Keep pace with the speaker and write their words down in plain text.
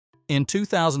In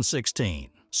 2016,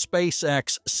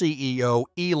 SpaceX CEO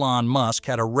Elon Musk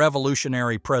had a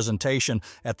revolutionary presentation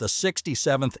at the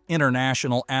 67th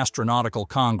International Astronautical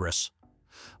Congress.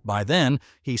 By then,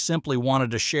 he simply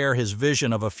wanted to share his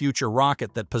vision of a future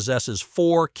rocket that possesses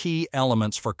 4 key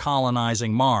elements for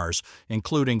colonizing Mars,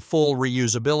 including full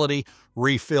reusability,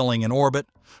 refilling in orbit,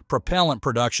 propellant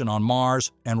production on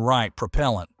Mars, and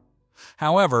propellant.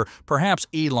 However, perhaps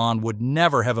Elon would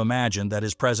never have imagined that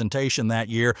his presentation that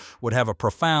year would have a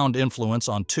profound influence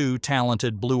on 2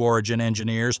 talented Blue Origin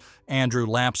engineers,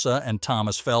 Lapsa and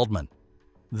Thomas Feldman.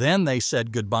 Then they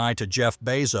said goodbye to Jeff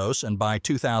Bezos, and by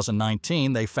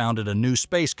 2019 they founded a new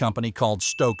space company called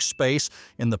Stoke Space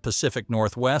in the Pacific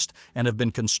Northwest and have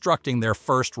been constructing their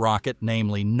first rocket,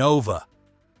 namely Nova.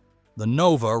 The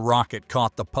Nova rocket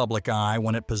caught the public eye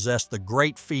when it possessed the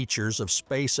great features of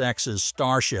SpaceX's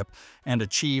Starship and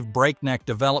achieved breakneck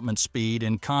development speed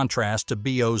in contrast to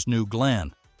BO's New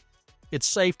Glenn. It's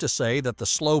safe to say that the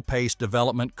slow-paced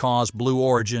development caused Blue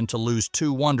Origin to lose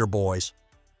 2 Wonder Boys.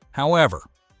 However,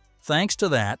 thanks to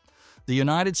that, the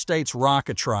United States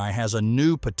rocketry has a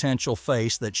new potential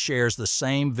face that shares the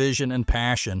same vision and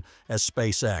passion as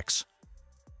SpaceX.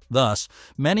 Thus,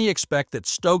 many expect that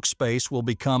Stoke Space will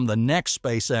become the next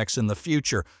SpaceX in the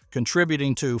future,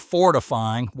 contributing to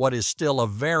fortifying what is still a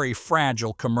very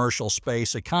fragile commercial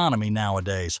space economy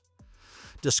nowadays.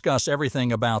 Discuss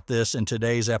everything about this in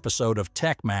today's episode of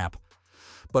Techmap.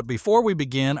 But before we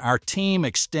begin, our team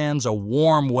extends a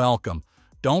warm welcome.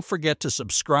 Don't forget to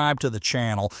subscribe to the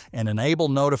channel and enable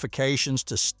notifications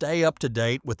to stay up to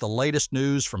date with the latest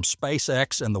news from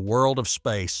SpaceX and the world of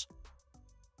space.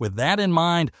 With that in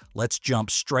mind, let's jump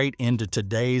straight into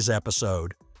today's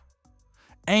episode.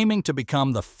 Aiming to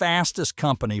become the fastest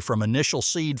company from initial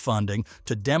seed funding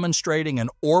to demonstrating an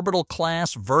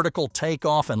orbital-class vertical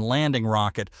takeoff and landing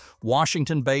rocket,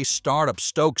 Washington-based startup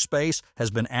Stoke Space has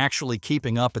been actually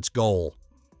keeping up its goal.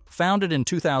 Founded in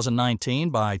 2019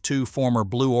 by 2 former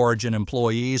Blue Origin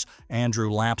employees,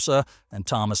 Lapsa and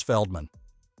Thomas Feldman.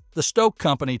 The Stoke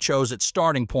company chose its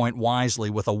starting point wisely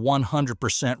with a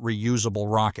 100% reusable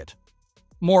rocket.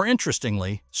 More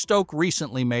interestingly, Stoke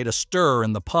recently made a stir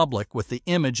in the public with the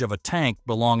image of a tank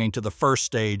belonging to the first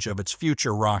stage of its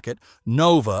future rocket,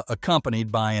 Nova, accompanied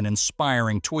by an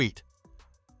inspiring tweet.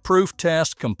 Proof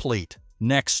test complete.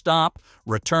 Next stop,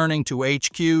 returning to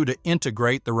HQ to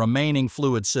integrate the remaining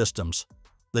fluid systems.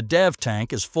 The dev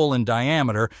tank is full in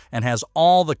diameter and has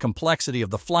all the complexity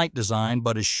of the flight design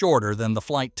but is shorter than the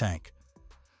flight tank.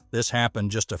 This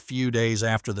happened just a few days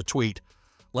after the tweet.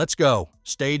 Let's go.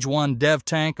 Stage 1 dev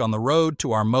tank on the road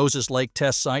to our Moses Lake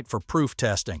test site for proof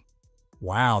testing.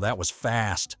 Wow, that was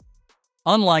fast.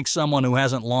 Unlike someone who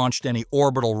hasn't launched any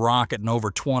orbital rocket in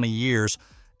over 20 years,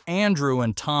 Andrew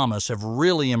and Thomas have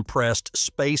really impressed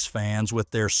space fans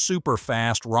with their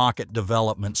super-fast rocket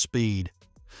development speed.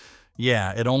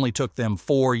 Yeah, it only took them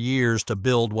 4 years to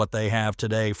build what they have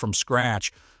today from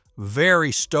scratch.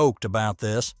 Very stoked about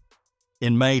this.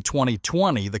 In May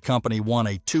 2020, the company won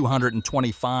a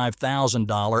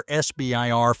 $225,000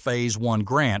 SBIR Phase 1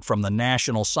 grant from the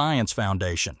National Science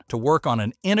Foundation to work on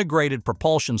an integrated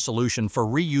propulsion solution for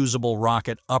reusable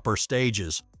rocket upper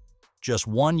stages. Just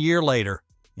 1 year later,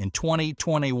 in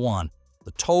 2021,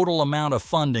 the total amount of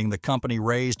funding the company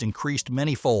raised increased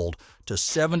manyfold to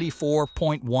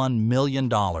 $74.1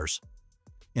 million.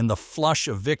 In the flush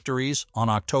of victories, on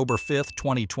October 5,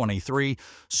 2023,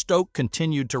 Stoke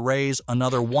continued to raise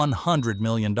another $100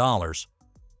 million.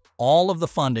 All of the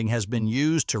funding has been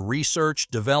used to research,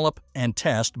 develop, and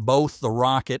test both the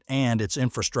rocket and its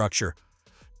infrastructure.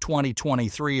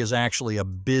 2023 is actually a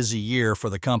busy year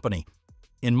for the company.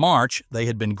 In March, they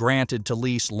had been granted to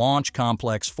lease Launch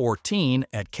Complex 14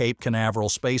 at Cape Canaveral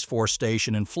Space Force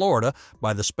Station in Florida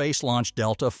by the Space Launch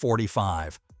Delta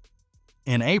 45.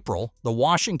 In April, the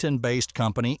Washington-based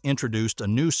company introduced a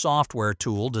new software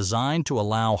tool designed to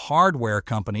allow hardware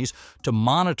companies to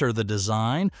monitor the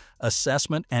design,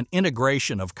 assessment, and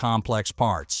integration of complex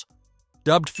parts.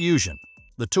 Dubbed Fusion,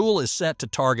 the tool is set to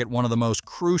target one of the most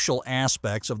crucial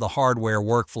aspects of the hardware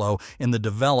workflow in the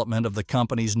development of the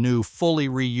company's new fully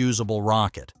reusable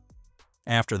rocket.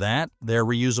 After that, their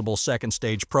reusable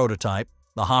second-stage prototype,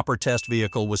 the Hopper test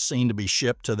vehicle, was seen to be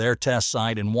shipped to their test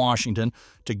site in Washington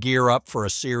to gear up for a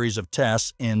series of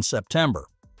tests in September.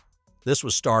 This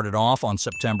was started off on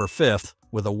September 5th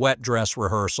with a wet dress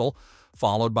rehearsal,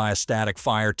 followed by a static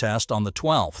fire test on the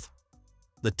 12th.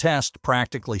 The test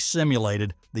practically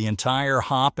simulated the entire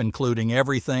hop, including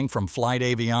everything from flight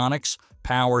avionics,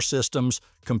 power systems,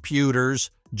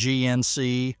 computers,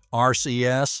 GNC,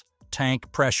 RCS,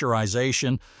 tank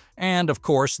pressurization, and of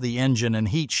course the engine and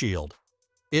heat shield.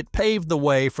 It paved the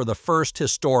way for the first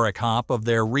historic hop of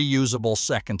their reusable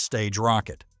second-stage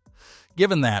rocket.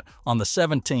 Given that, on the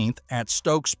 17th, at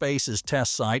Stoke Space's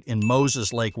test site in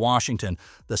Moses Lake, Washington,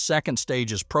 the second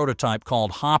stage's prototype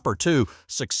called Hopper 2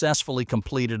 successfully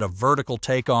completed a vertical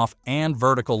takeoff and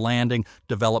vertical landing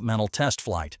developmental test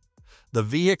flight. The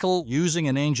vehicle, using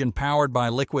an engine powered by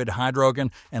liquid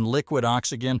hydrogen and liquid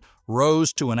oxygen,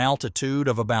 rose to an altitude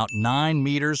of about 9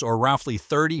 meters or roughly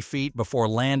 30 feet before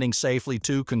landing safely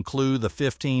to conclude the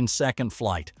 15-second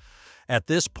flight. At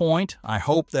this point, I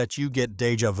hope that you get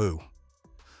déjà vu.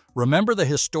 Remember the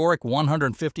historic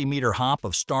 150-meter hop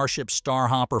of Starship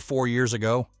Starhopper 4 years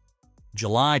ago?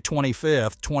 July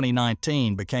 25,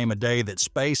 2019 became a day that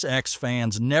SpaceX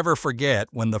fans never forget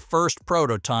when the first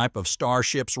prototype of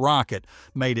Starship's rocket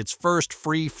made its first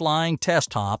free-flying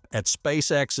test hop at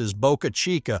SpaceX's Boca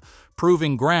Chica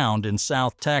proving ground in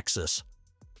South Texas.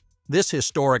 This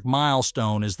historic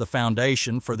milestone is the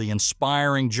foundation for the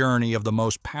inspiring journey of the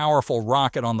most powerful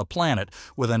rocket on the planet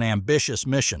with an ambitious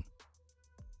mission.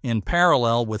 In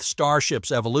parallel with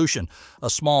Starship's evolution,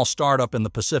 a small startup in the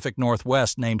Pacific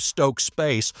Northwest named Stoke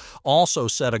Space also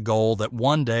set a goal that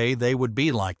one day they would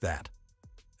be like that.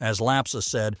 As Lapsa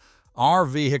said, "Our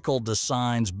vehicle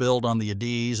designs build on the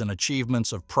ideas and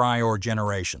achievements of prior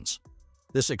generations."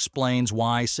 This explains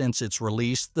why, since its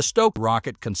release, the Stoke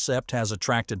rocket concept has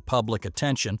attracted public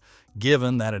attention,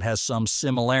 given that it has some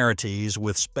similarities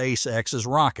with SpaceX's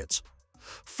rockets.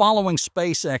 Following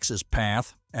SpaceX's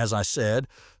path, as I said,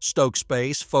 Stoke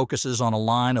Space focuses on a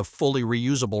line of fully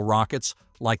reusable rockets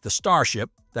like the Starship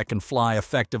that can fly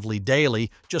effectively daily,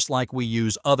 just like we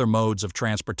use other modes of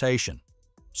transportation.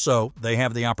 So, they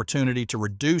have the opportunity to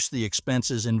reduce the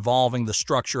expenses involving the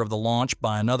structure of the launch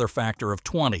by another factor of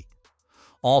 20.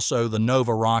 Also, the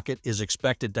Nova rocket is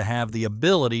expected to have the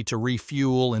ability to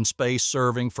refuel in space,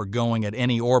 serving for going at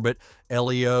any orbit,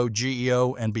 LEO,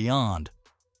 GEO, and beyond.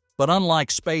 But unlike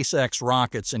SpaceX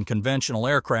rockets and conventional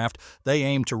aircraft, they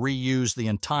aim to reuse the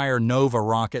entire Nova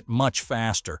rocket much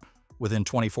faster, within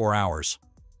 24 hours.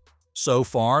 So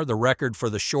far, the record for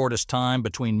the shortest time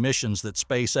between missions that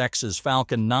SpaceX's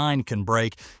Falcon 9 can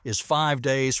break is 5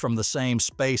 days from the same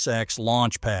SpaceX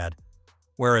launch pad,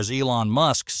 whereas Elon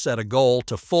Musk set a goal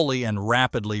to fully and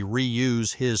rapidly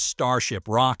reuse his Starship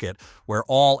rocket, where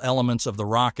all elements of the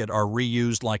rocket are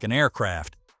reused like an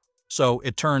aircraft. So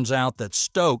it turns out that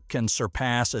Stoke can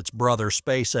surpass its brother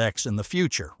SpaceX in the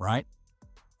future, right?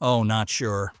 Oh, not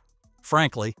sure.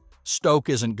 Frankly, Stoke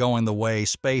isn't going the way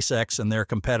SpaceX and their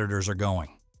competitors are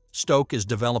going. Stoke is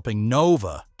developing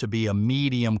Nova to be a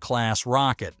medium-class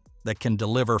rocket that can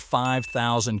deliver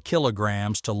 5,000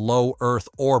 kilograms to low Earth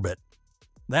orbit.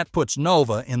 That puts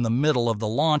Nova in the middle of the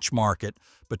launch market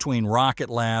between Rocket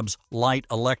Lab's Light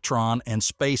Electron and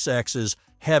SpaceX's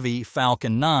heavy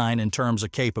Falcon 9 in terms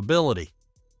of capability.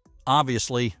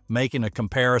 Obviously, making a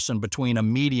comparison between a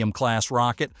medium-class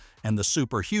rocket and the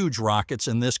super-huge rockets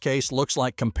in this case looks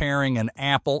like comparing an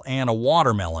apple and a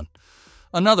watermelon.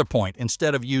 Another point,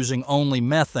 instead of using only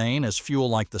methane as fuel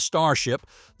like the Starship,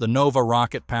 the Nova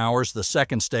rocket powers the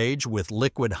second stage with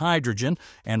liquid hydrogen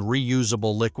and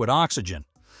reusable liquid oxygen.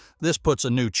 This puts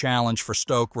a new challenge for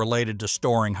Stoke related to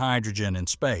storing hydrogen in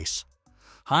space.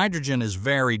 Hydrogen is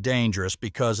very dangerous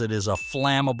because it is a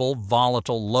flammable,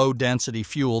 volatile, low-density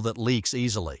fuel that leaks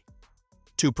easily.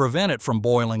 To prevent it from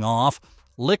boiling off,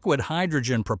 liquid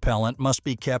hydrogen propellant must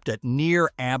be kept at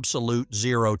near absolute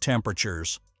zero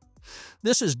temperatures.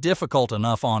 This is difficult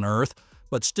enough on Earth,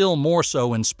 but still more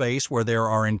so in space where there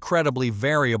are incredibly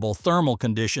variable thermal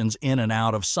conditions in and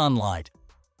out of sunlight.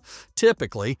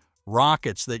 Typically,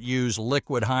 rockets that use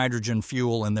liquid hydrogen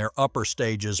fuel in their upper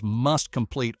stages must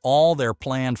complete all their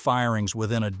planned firings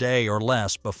within a day or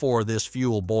less before this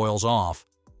fuel boils off.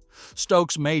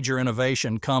 Stoke's major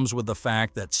innovation comes with the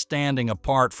fact that standing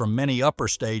apart from many upper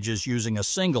stages using a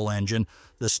single engine,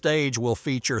 the stage will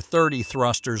feature 30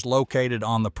 thrusters located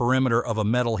on the perimeter of a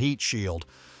metal heat shield.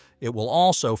 It will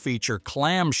also feature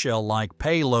clamshell-like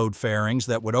payload fairings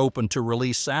that would open to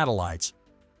release satellites.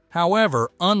 However,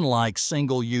 unlike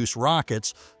single-use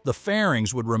rockets, the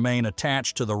fairings would remain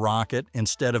attached to the rocket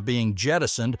instead of being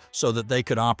jettisoned so that they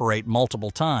could operate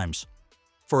multiple times.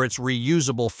 For its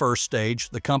reusable first stage,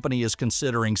 the company is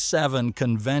considering 7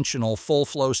 conventional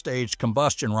full-flow stage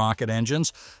combustion rocket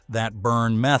engines that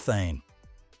burn methane.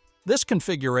 This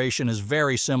configuration is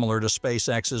very similar to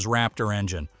SpaceX's Raptor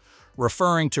engine.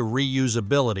 Referring to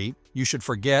reusability, you should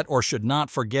forget or should not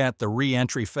forget the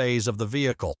re-entry phase of the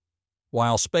vehicle.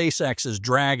 While SpaceX's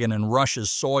Dragon and Russia's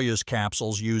Soyuz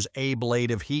capsules use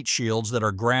ablative heat shields that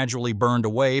are gradually burned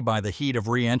away by the heat of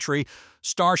re-entry,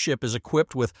 Starship is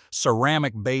equipped with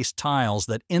ceramic-based tiles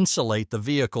that insulate the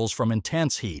vehicles from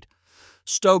intense heat.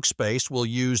 Stoke Space will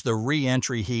use the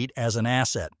re-entry heat as an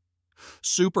asset.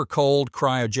 Super cold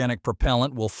cryogenic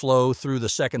propellant will flow through the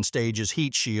second stage's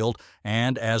heat shield,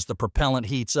 and as the propellant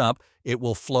heats up, it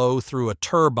will flow through a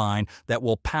turbine that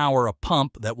will power a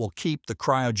pump that will keep the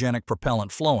cryogenic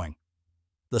propellant flowing.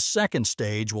 The second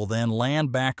stage will then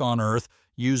land back on Earth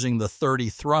using the 30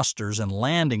 thrusters and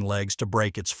landing legs to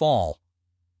break its fall.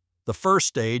 The first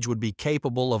stage would be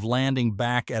capable of landing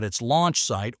back at its launch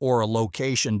site or a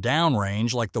location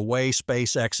downrange, like the way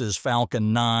SpaceX's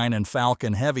Falcon 9 and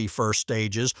Falcon Heavy first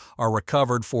stages are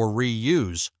recovered for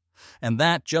reuse. And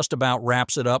that just about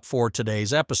wraps it up for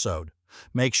today's episode.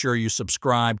 Make sure you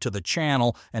subscribe to the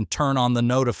channel and turn on the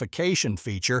notification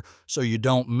feature so you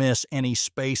don't miss any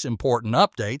space-important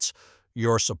updates.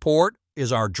 Your support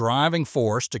is our driving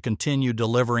force to continue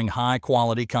delivering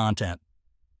high-quality content.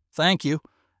 Thank you,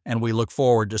 and we look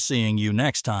forward to seeing you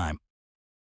next time.